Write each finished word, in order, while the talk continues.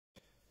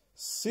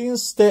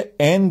Since the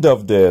end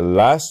of the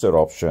last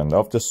eruption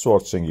of the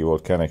Krýsuvík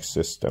volcanic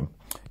system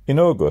in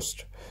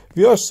August,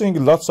 we are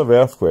seeing lots of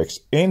earthquakes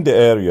in the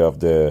area of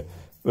the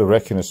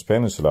Reykjanes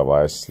Peninsula of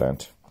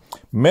Iceland.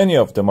 Many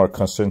of them are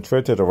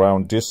concentrated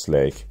around this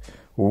lake,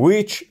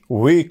 which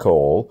we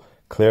call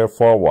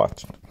Reservoir,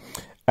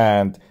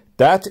 and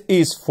that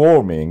is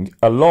forming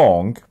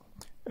along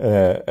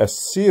a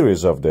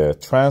series of the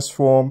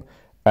transform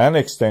and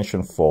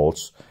extension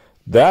faults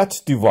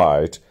that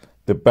divide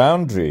the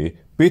boundary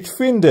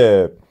between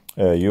the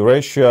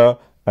Eurasia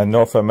and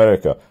North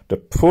America. The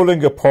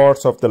pulling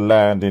apart of the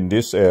land in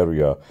this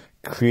area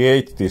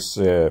create this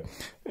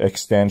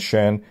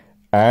extension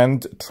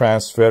and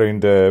transferring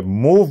the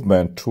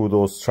movement through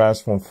those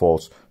transform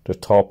faults, the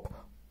top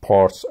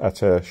parts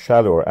at a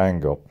shallower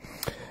angle.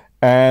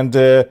 And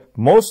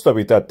most of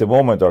it at the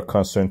moment are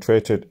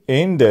concentrated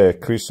in the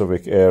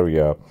Krýsuvík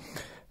area.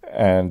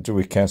 And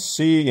we can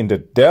see in the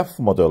depth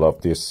model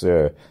of these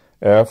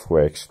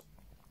earthquakes,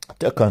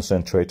 they're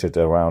concentrated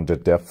around the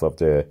depth of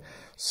the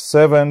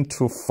 7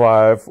 to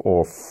 5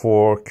 or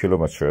 4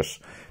 kilometers.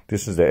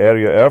 This is the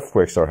area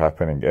earthquakes are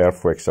happening.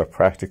 Earthquakes are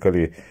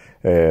practically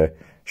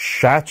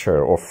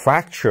shatter or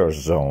fracture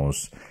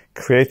zones,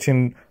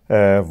 creating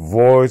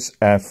voids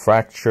and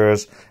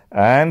fractures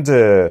and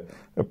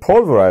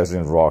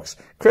pulverizing rocks,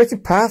 creating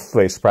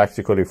pathways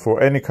practically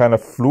for any kind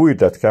of fluid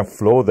that can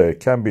flow there. It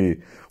can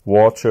be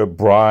water,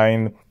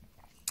 brine,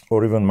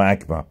 or even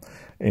magma.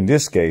 In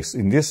this case,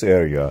 in this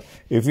area,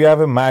 if you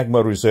have a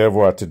magma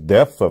reservoir at the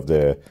depth of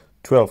the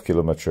 12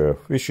 kilometer,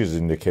 which is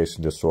in the case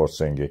in the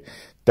Krýsuvík,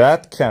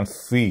 that can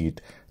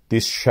feed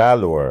these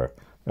shallower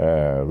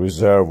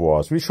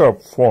reservoirs, which are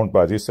formed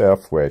by these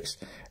earthquakes,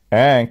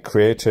 and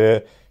create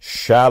a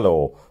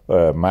shallow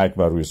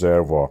magma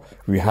reservoir.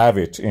 We have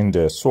it in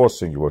the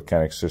Krýsuvík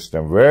volcanic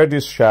system, where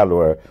this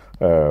shallower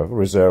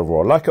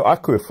reservoir, like an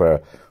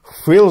aquifer,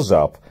 fills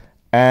up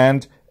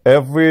and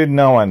every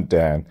now and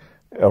then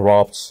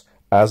erupts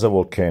as a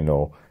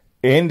volcano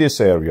in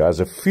this area, as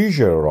a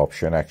fissure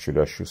eruption,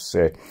 actually, I should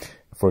say.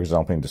 For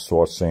example, in the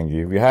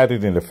Krýsuvík, we had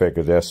it in the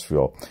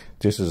Reservoir.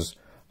 This is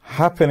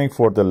happening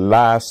for the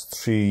last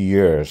 3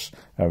 years,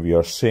 and we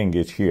are seeing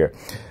it here.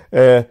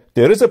 There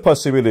is a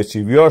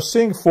possibility we are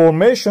seeing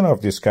formation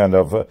of this kind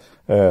of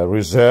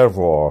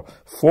reservoir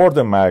for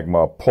the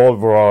magma,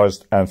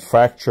 pulverized and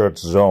fractured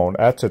zone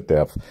at a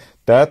depth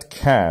that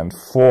can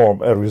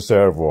form a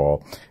reservoir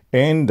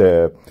in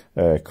the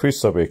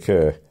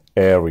Krýsuvík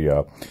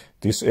area.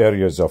 This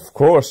area is, of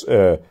course,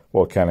 a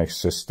volcanic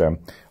system.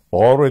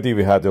 Already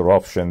we had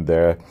eruption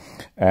there,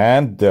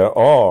 and there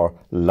are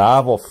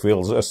lava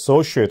fields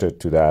associated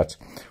to that,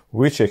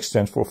 which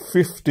extend for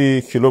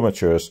 50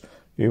 kilometers,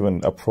 even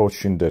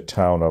approaching the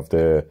town of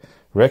the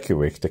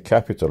Reykjavík, the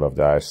capital of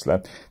the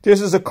Iceland. This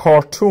is a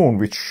cartoon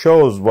which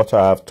shows what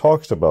I have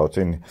talked about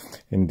in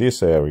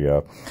this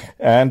area.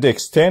 And the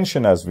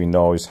extension, as we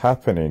know, is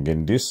happening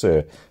in this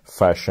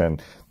fashion,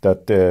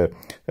 that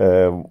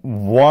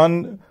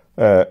one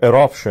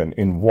eruption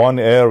in one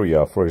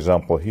area, for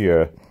example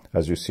here,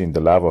 as you see in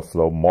the lava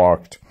flow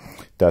marked,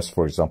 that's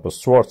for example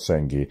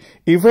Krýsuvík,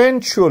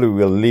 eventually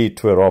will lead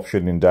to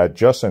eruption in the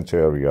adjacent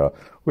area,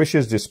 which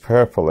is this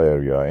purple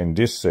area in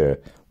this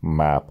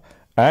map,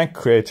 and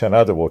create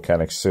another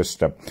volcanic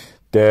system.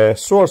 The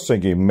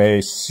Krýsuvík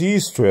may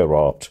cease to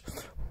erupt,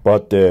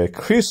 but the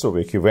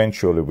Krýsuvík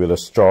eventually will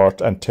start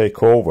and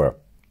take over.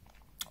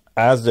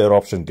 As the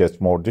eruption gets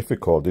more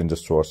difficult in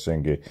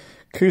the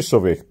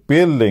Krýsuvík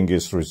building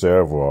its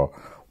reservoir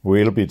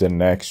will be the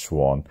next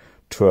one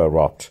to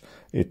erupt.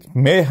 It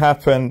may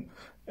happen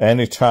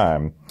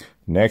anytime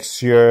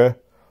next year,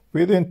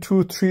 within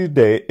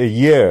 2-3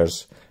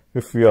 years,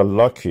 if we are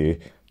lucky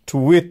to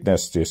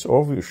witness this,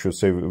 or we should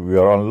say we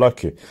are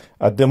unlucky.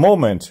 At the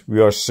moment,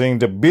 we are seeing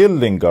the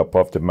building up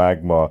of the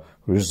magma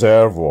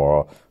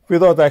reservoir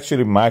without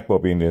actually magma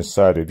being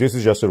inside it. This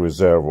is just a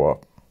reservoir,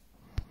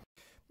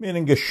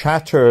 meaning a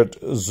shattered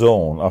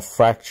zone of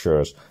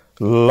fractures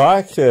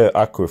like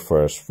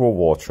aquifers for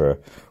water,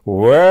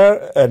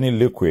 where any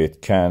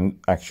liquid can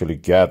actually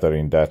gather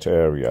in that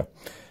area.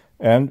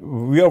 And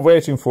we are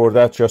waiting for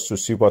that just to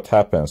see what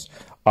happens.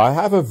 I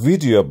have a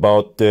video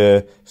about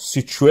the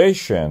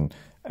situation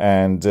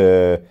and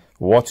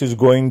what is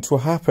going to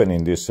happen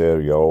in this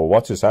area, or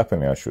what is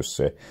happening, I should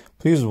say.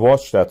 Please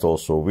watch that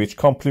also, which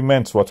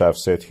complements what I've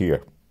said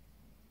here.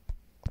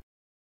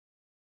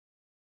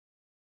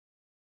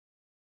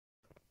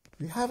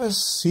 We have a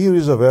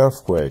series of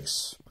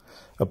earthquakes,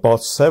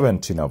 about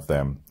 17 of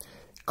them,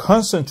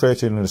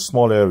 concentrated in a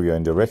small area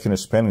in the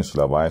Reykjanes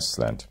Peninsula of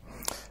Iceland,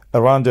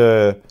 around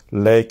the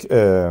lake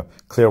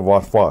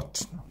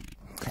Krýsuvík.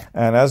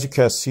 And as you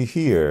can see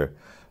here,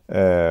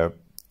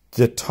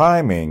 the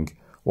timing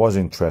was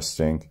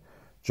interesting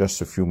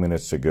just a few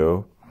minutes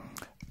ago,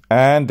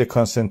 and the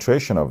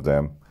concentration of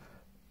them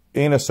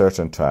in a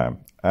certain time,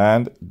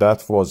 and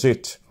that was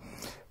it.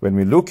 When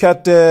we look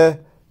at the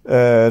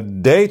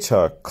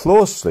data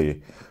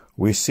closely,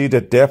 we see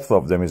the depth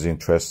of them is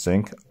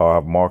interesting. I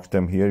have marked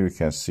them here. You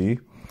can see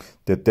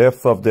the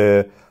depth of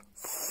the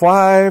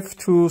 5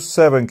 to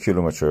 7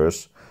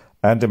 kilometers,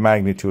 and the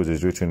magnitude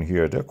is written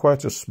here. They're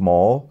quite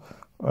small,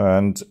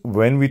 and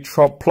when we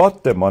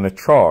plot them on a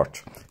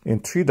chart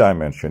in 3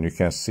 dimensions, you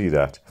can see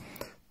that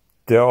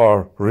they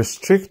are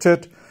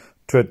restricted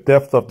to a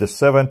depth of the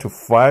 7 to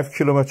 5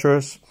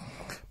 kilometers,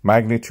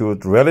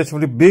 magnitude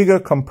relatively bigger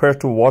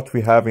compared to what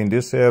we have in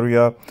this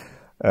area,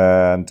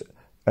 and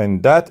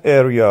in that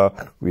area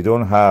we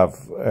don't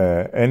have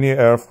any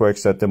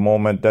earthquakes at the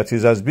moment that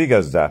is as big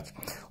as that,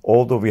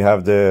 although we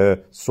have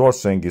the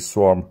Svartsengi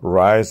swarm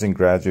rising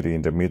gradually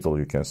in the middle.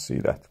 You can see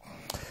that,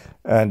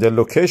 and the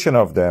location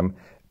of them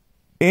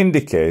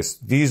indicates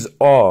these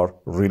are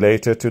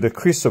related to the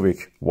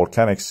Krýsuvík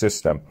volcanic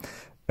system,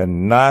 a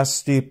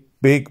nasty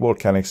big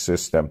volcanic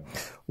system.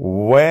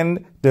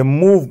 When the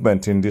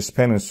movement in this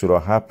peninsula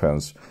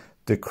happens,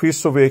 the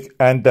Krýsuvík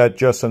and the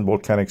adjacent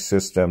volcanic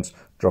systems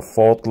draw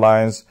fault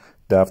lines.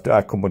 They have to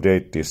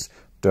accommodate this.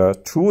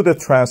 Through the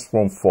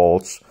transform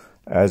faults,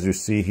 as you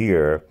see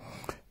here,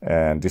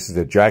 and this is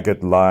the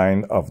jagged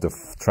line of the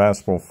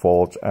transform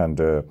fault and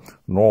the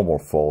normal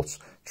faults.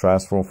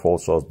 Transform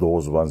faults are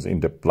those ones in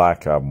the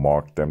black. I've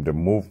marked them, the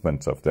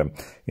movements of them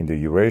in the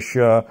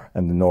Eurasia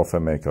and the North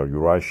America.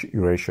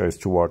 Eurasia is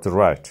toward the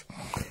right.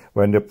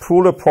 When they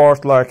pull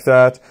apart like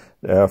that,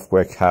 the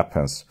earthquake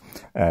happens.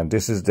 And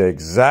this is the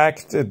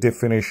exact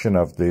definition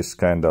of this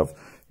kind of,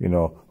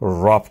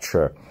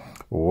 rupture.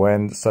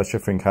 When such a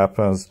thing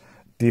happens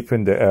deep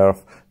in the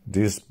earth,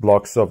 these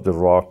blocks of the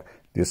rock,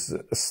 these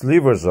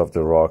slivers of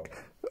the rock,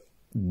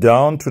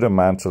 down to the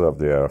mantle of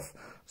the earth,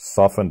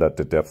 softened at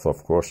the depth,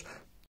 of course,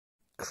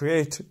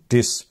 create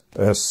this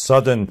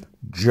sudden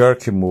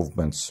jerky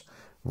movements.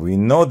 We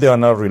know they are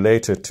not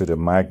related to the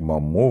magma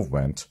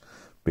movement,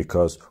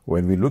 because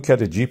when we look at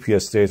the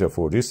GPS data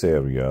for this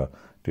area,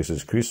 this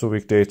is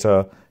Krýsuvík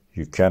data,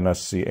 you cannot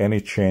see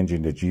any change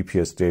in the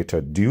GPS data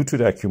due to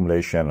the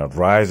accumulation and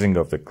rising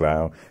of the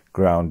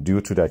ground due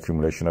to the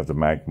accumulation of the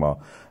magma.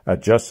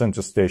 Adjacent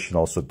station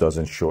also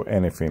doesn't show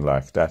anything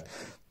like that.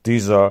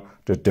 These are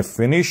the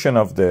definition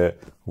of the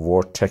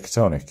word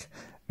tectonic,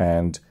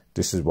 and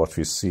this is what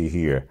we see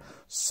here.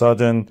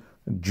 Sudden,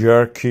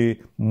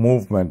 jerky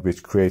movement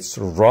which creates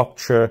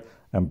rupture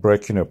and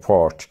breaking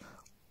apart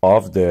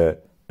of the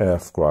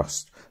earth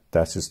crust.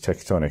 That is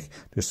tectonic.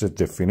 This is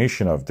the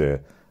definition of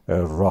the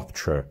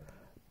rupture,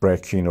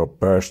 breaking or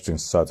bursting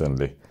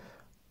suddenly.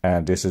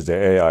 And this is the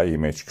AI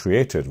image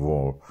created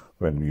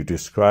when you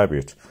describe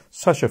it.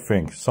 Such a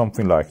thing,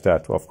 something like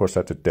that. Of course,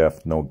 at the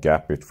depth, no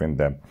gap between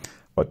them.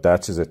 But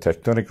that is a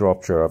tectonic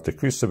rupture of the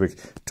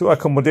Krýsuvík to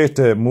accommodate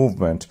the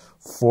movement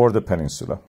for the peninsula.